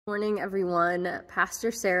Morning, everyone.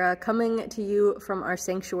 Pastor Sarah coming to you from our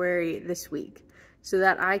sanctuary this week so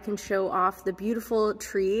that I can show off the beautiful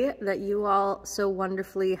tree that you all so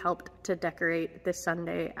wonderfully helped to decorate this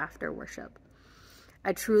Sunday after worship.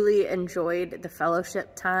 I truly enjoyed the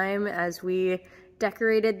fellowship time as we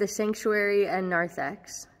decorated the sanctuary and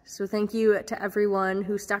narthex. So thank you to everyone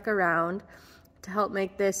who stuck around to help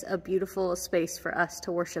make this a beautiful space for us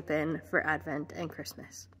to worship in for Advent and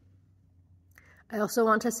Christmas. I also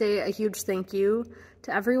want to say a huge thank you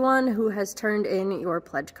to everyone who has turned in your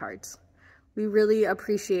pledge cards. We really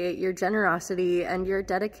appreciate your generosity and your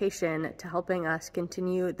dedication to helping us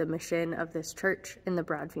continue the mission of this church in the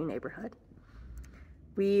Broadview neighborhood.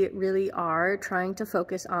 We really are trying to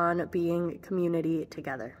focus on being community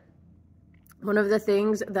together. One of the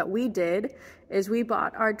things that we did is we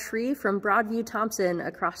bought our tree from Broadview Thompson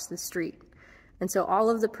across the street. And so all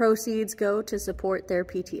of the proceeds go to support their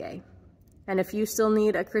PTA. And if you still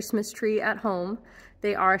need a Christmas tree at home,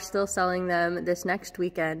 they are still selling them this next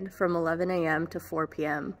weekend from 11 a.m. to 4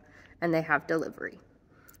 p.m. and they have delivery.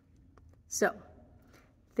 So,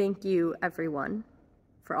 thank you everyone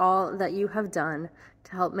for all that you have done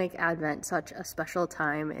to help make Advent such a special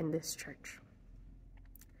time in this church.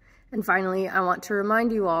 And finally, I want to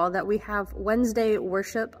remind you all that we have Wednesday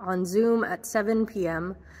worship on Zoom at 7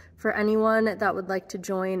 p.m. for anyone that would like to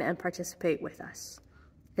join and participate with us.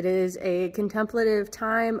 It is a contemplative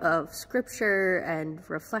time of scripture and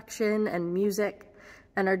reflection and music,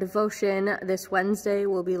 and our devotion this Wednesday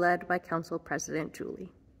will be led by Council President Julie.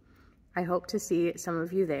 I hope to see some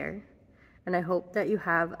of you there, and I hope that you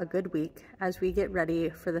have a good week as we get ready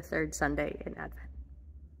for the third Sunday in Advent.